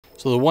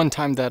So the one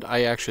time that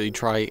I actually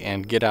try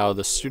and get out of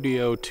the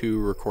studio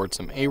to record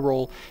some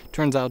A-roll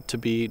turns out to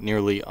be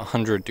nearly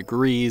 100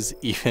 degrees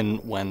even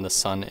when the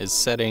sun is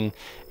setting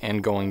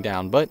and going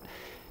down. But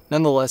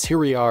nonetheless, here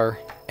we are,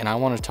 and I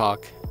want to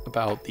talk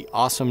about the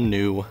awesome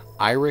new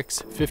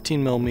IRIX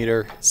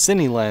 15mm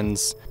Cine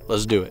lens.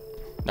 Let's do it.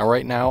 Now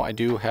right now I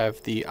do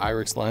have the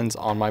IRIX lens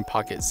on my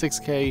Pocket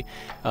 6K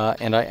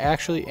and I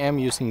actually am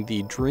using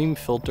the Dream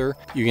filter.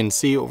 You can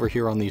see over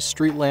here on these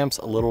street lamps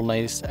a little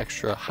nice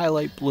extra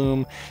highlight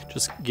bloom,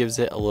 just gives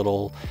it a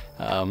little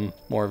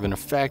more of an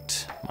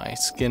effect. My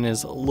skin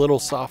is a little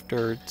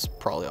softer. It's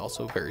probably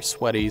also very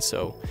sweaty,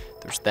 so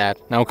there's that.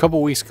 Now a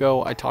couple weeks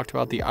ago I talked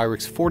about the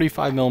IRIX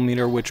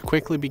 45mm, which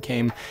quickly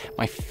became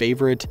my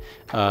favorite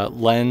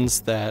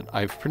lens that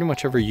I've pretty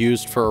much ever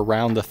used for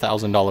around the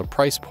 $1,000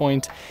 price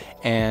point,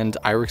 and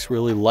IRIX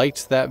really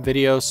liked that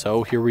video,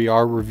 so here we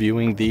are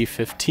reviewing the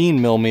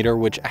 15mm,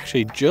 which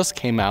actually just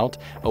came out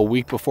a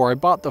week before I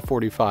bought the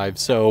 45,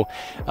 so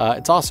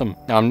it's awesome.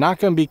 Now I'm not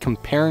going to be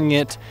comparing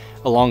it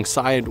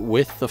alongside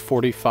with the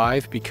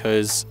 45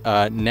 because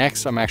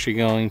next I'm actually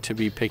going to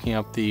be picking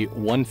up the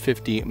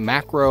 150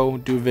 macro,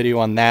 do a video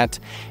on that,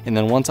 and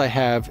then once I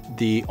have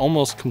the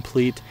almost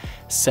complete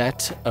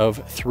set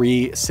of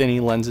 3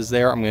 Cine lenses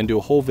there, I'm going to do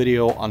a whole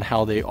video on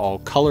how they all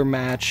color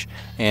match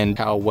and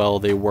how well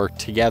they work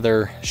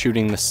together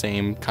shooting the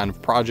same kind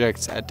of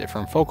projects at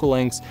different focal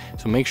lengths,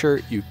 so make sure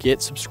you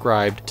get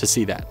subscribed to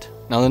see that.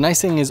 Now the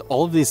nice thing is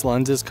all of these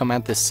lenses come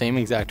at the same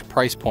exact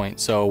price point,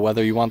 so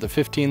whether you want the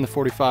 15, the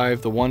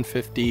 45, the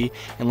 150,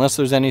 unless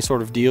there's any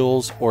sort of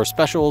deals or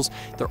specials,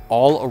 they're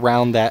all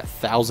around that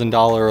 $1,000,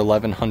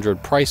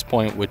 $1,100 price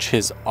point, which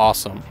is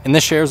awesome. And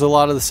this shares a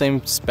lot of the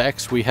same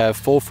specs. We have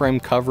full frame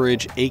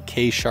coverage,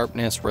 8K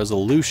sharpness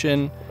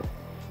resolution.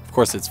 Of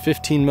course it's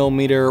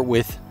 15mm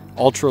with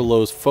ultra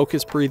low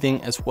focus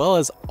breathing as well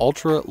as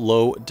ultra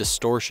low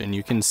distortion.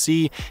 You can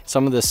see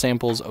some of the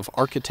samples of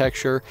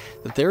architecture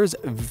that there's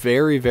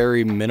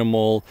very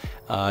minimal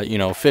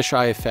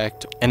fisheye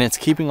effect, and it's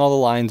keeping all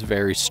the lines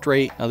very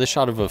straight. Now this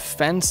shot of a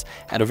fence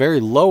at a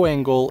very low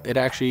angle, it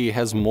actually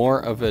has more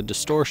of a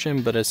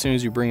distortion, but as soon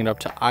as you bring it up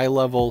to eye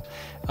level,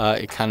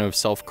 it kind of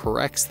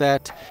self-corrects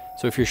that.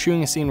 So if you're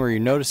shooting a scene where you're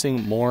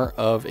noticing more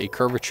of a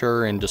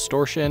curvature and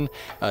distortion,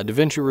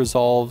 DaVinci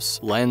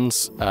Resolve's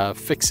lens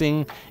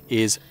fixing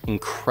is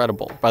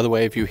incredible. By the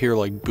way, if you hear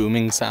like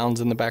booming sounds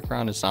in the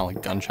background, it's not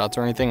like gunshots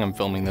or anything. I'm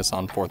filming this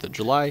on 4th of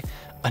July.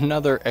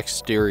 Another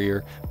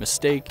exterior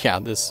mistake. Yeah,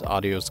 this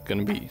audio is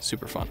going to be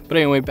super fun. But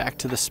anyway, back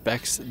to the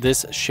specs.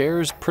 This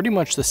shares pretty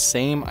much the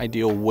same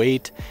ideal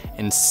weight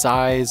and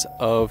size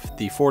of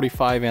the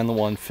 45 and the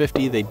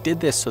 150. They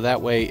did this so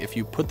that way if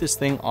you put this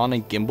thing on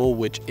a gimbal,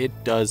 which it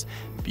does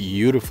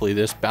beautifully,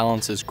 this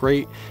balance is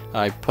great.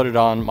 I put it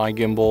on my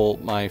gimbal,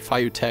 my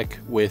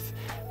Fiutech, with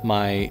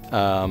my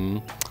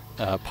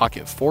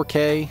Pocket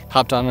 4K,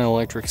 hopped on an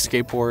electric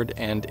skateboard,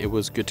 and it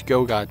was good to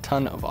go. Got a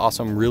ton of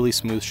awesome, really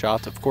smooth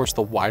shots. Of course,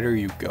 the wider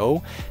you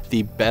go,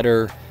 the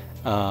better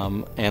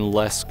and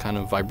less kind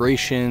of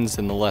vibrations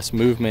and the less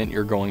movement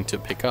you're going to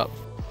pick up.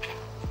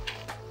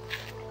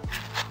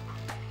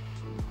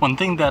 One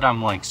thing that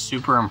I'm like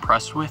super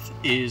impressed with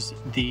is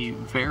the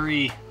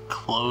very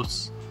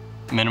close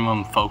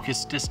minimum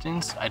focus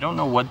distance. I don't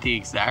know what the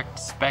exact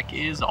spec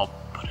is. I'll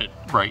put it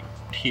right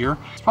here.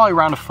 It's probably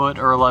around a foot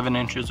or 11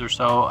 inches or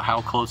so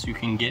how close you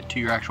can get to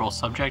your actual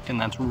subject, and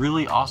that's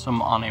really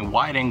awesome on a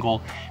wide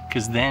angle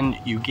because then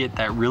you get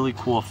that really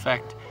cool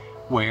effect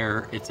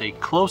where it's a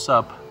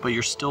close-up but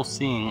you're still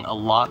seeing a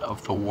lot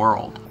of the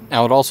world.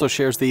 Now it also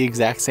shares the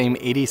exact same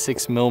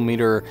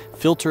 86mm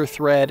filter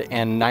thread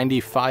and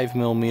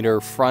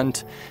 95mm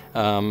front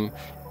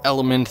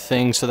element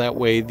thing, so that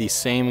way the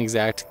same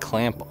exact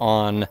clamp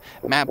on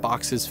matte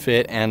boxes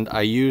fit, and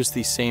I use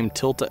the same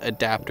tilt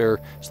adapter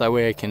so that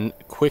way I can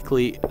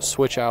quickly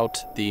switch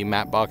out the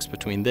matte box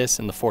between this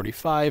and the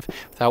 45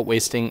 without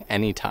wasting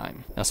any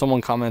time. Now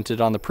someone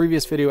commented on the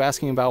previous video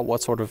asking about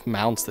what sort of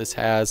mounts this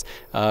has.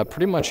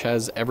 Pretty much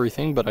has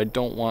everything, but I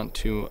don't want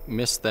to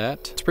miss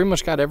that. It's pretty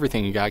much got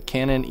everything. You got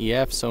Canon,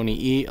 EF, Sony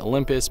E,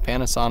 Olympus,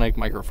 Panasonic,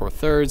 Micro Four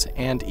Thirds,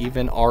 and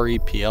even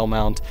REPL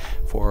mount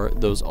for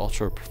those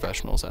ultra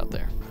professionals out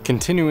there.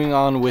 Continuing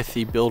on with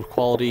the build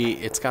quality,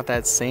 it's got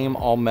that same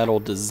all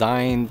metal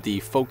design. The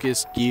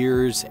focus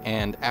gears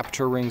and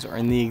aperture rings are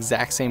in the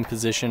exact same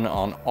position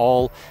on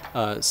all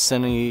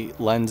Cine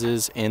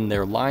lenses in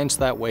their line, so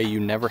that way you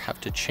never have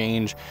to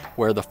change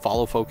where the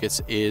follow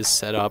focus is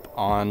set up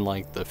on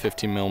like the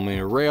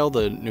 15mm rail,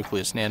 the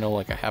Nucleus Nano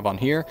like I have on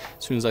here.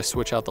 As soon as I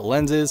switch out the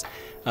lenses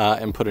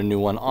and put a new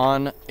one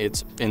on,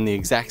 it's in the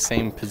exact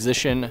same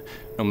position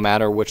no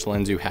matter which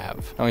lens you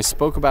have. Now I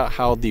spoke about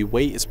how the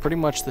weight is pretty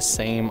much the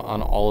same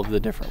on all of the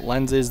different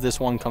lenses. This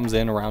one comes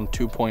in around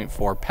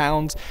 2.4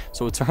 pounds,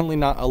 so it's certainly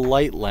not a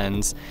light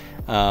lens.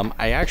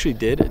 I actually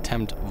did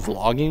attempt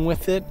vlogging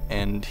with it,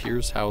 and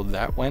here's how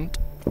that went.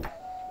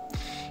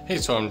 Hey,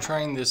 so I'm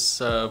trying this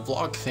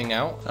vlog thing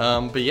out,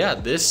 but yeah,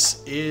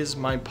 this is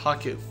my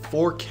Pocket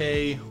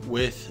 4K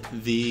with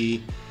the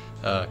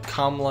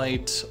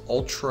Comlight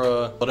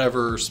Ultra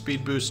whatever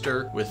speed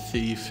booster with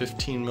the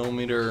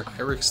 15mm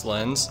IRIX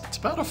lens. It's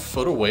about a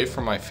foot away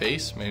from my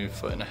face, maybe a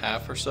foot and a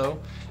half or so.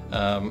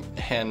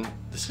 And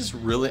this is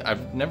really,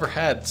 I've never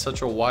had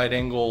such a wide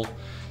angle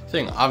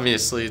thing.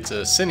 Obviously it's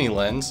a Cine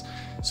lens,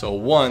 so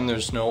one,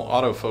 there's no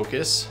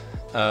autofocus,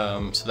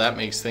 so that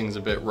makes things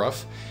a bit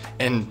rough.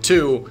 And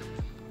two,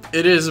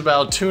 it is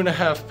about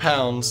 2.5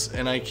 pounds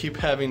and I keep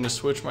having to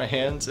switch my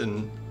hands,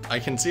 and I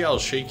can see how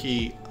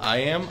shaky I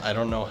am. I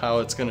don't know how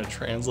it's gonna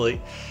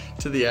translate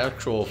to the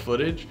actual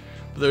footage,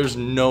 but there's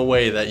no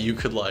way that you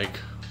could like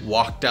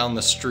walk down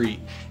the street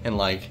and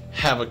like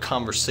have a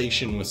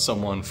conversation with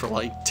someone for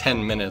like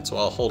 10 minutes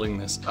while holding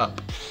this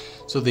up.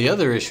 So the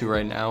other issue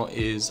right now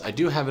is I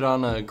do have it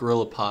on a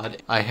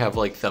GorillaPod. I have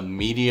like the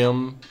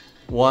medium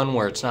one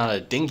where it's not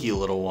a dinky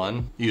little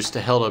one. Used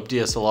to held up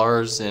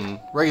DSLRs and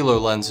regular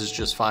lenses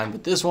just fine,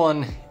 but this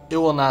one, it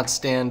will not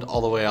stand all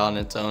the way on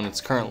its own.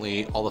 It's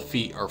currently, all the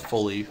feet are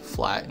fully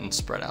flat and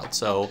spread out.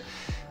 So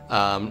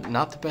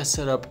not the best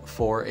setup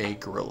for a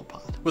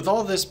GorillaPod. With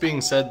all this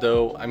being said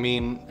though, I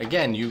mean,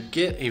 again, you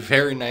get a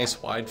very nice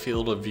wide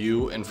field of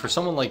view, and for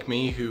someone like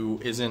me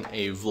who isn't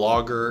a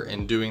vlogger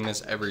and doing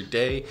this every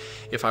day,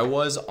 if I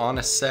was on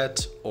a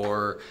set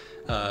or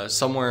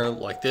somewhere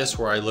like this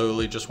where I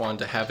literally just wanted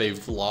to have a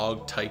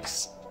vlog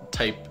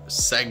type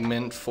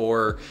segment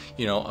for,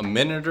 you know, a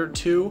minute or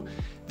two,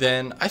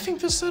 then I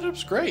think this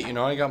setup's great. You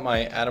know, I got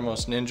my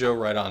Atomos Ninja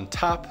right on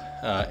top,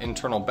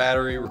 internal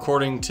battery,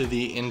 recording to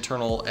the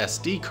internal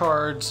SD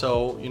card.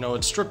 So, you know,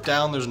 it's stripped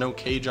down, there's no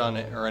cage on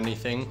it or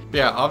anything. But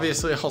yeah,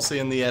 obviously I'll see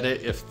in the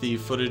edit if the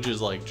footage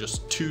is like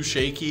just too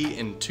shaky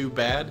and too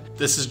bad.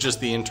 This is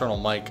just the internal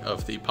mic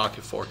of the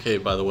Pocket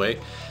 4K, by the way.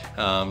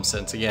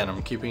 Since again,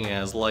 I'm keeping it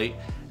as light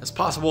as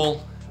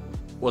possible.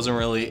 Wasn't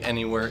really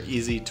anywhere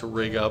easy to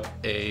rig up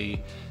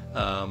a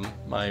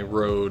my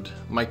Rode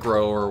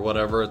Micro or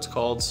whatever it's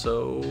called.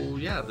 So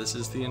yeah, this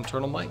is the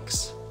internal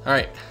mics. All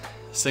right,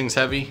 this thing's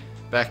heavy.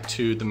 Back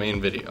to the main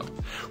video.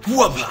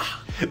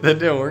 That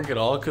didn't work at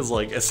all because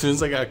like as soon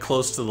as I got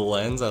close to the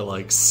lens, I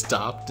like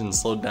stopped and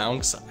slowed down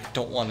because I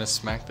don't want to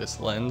smack this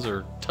lens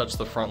or touch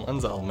the front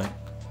lens element.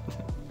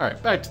 All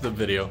right, back to the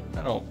video.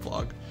 I don't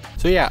vlog.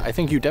 So yeah, I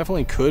think you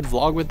definitely could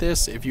vlog with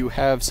this if you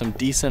have some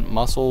decent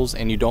muscles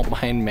and you don't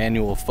mind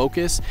manual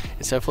focus.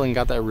 It's definitely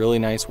got that really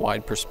nice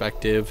wide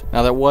perspective.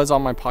 Now that was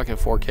on my Pocket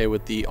 4K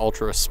with the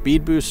Ultra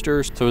Speed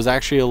Boosters, so it was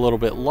actually a little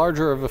bit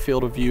larger of a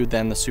field of view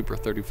than the Super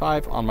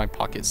 35 on my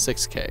Pocket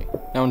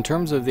 6K. Now in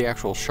terms of the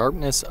actual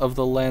sharpness of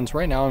the lens,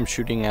 right now I'm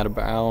shooting at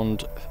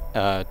around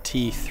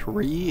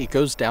T3. It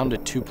goes down to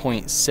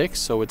 2.6,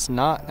 so it's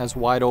not as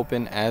wide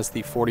open as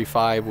the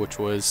 45, which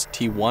was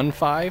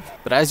T1.5.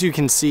 But as you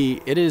can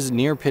see, it is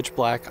near pitch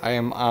black. I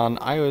am on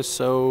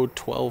ISO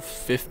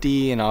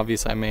 1250, and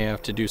obviously I may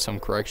have to do some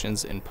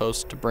corrections in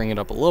post to bring it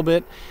up a little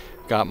bit.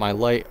 Got my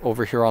light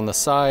over here on the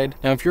side.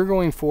 Now if you're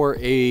going for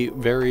a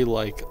very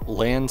like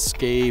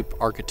landscape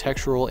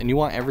architectural and you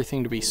want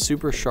everything to be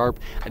super sharp,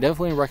 I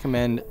definitely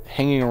recommend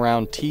hanging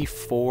around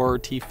T4,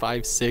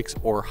 T5.6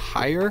 or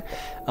higher,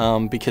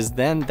 because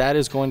then that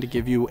is going to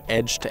give you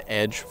edge to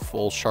edge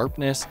full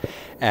sharpness.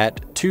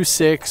 At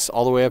 2.6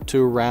 all the way up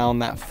to around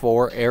that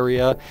 4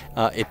 area,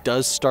 it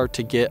does start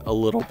to get a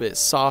little bit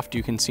soft.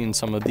 You can see in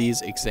some of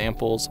these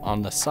examples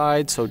on the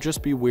side, so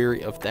just be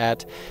wary of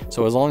that.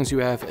 So as long as you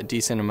have a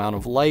decent amount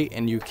of light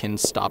and you can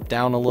stop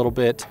down a little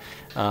bit,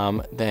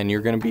 then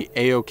you're going to be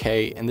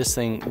a-okay. And this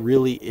thing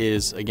really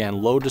is,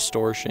 again, low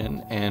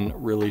distortion and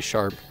really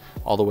sharp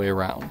all the way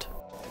around.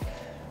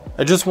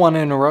 I just want to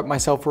interrupt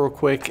myself real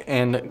quick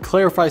and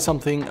clarify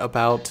something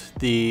about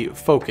the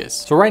focus.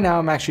 So right now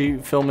I'm actually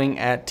filming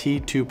at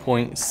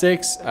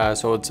T2.6,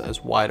 so it's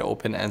as wide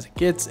open as it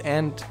gets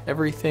and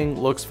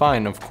everything looks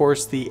fine. Of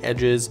course the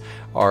edges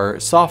are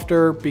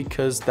softer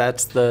because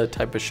that's the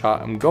type of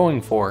shot I'm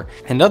going for.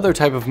 And other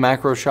type of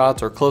macro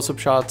shots or close-up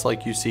shots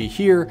like you see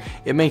here,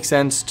 it makes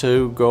sense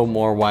to go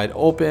more wide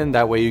open.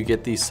 That way you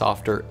get these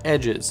softer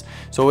edges.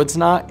 So it's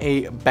not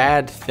a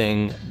bad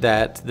thing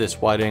that this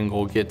wide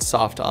angle gets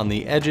soft on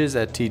the edges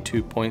at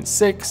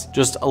T2.6.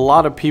 Just a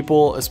lot of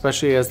people,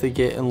 especially as they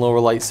get in lower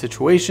light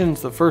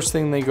situations, the first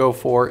thing they go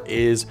for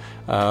is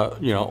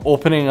you know,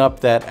 opening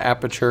up that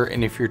aperture.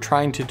 And if you're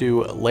trying to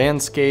do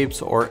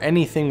landscapes or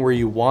anything where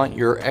you want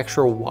your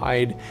extra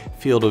wide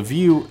field of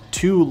view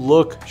to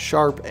look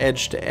sharp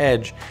edge to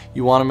edge,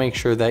 you want to make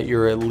sure that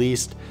you're at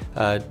least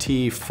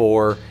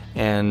T4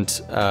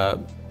 and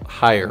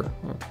higher,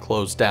 or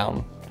closed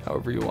down,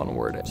 however you want to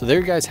word it. So there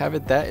you guys have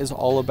it. That is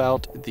all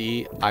about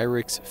the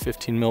IRIX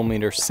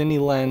 15mm Cine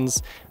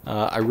lens.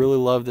 I really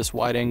love this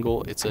wide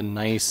angle. It's a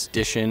nice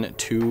addition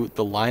to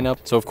the lineup.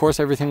 So of course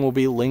everything will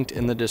be linked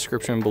in the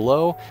description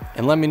below,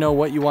 and let me know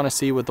what you want to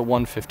see with the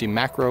 150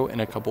 macro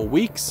in a couple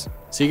weeks.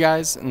 See you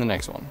guys in the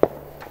next one.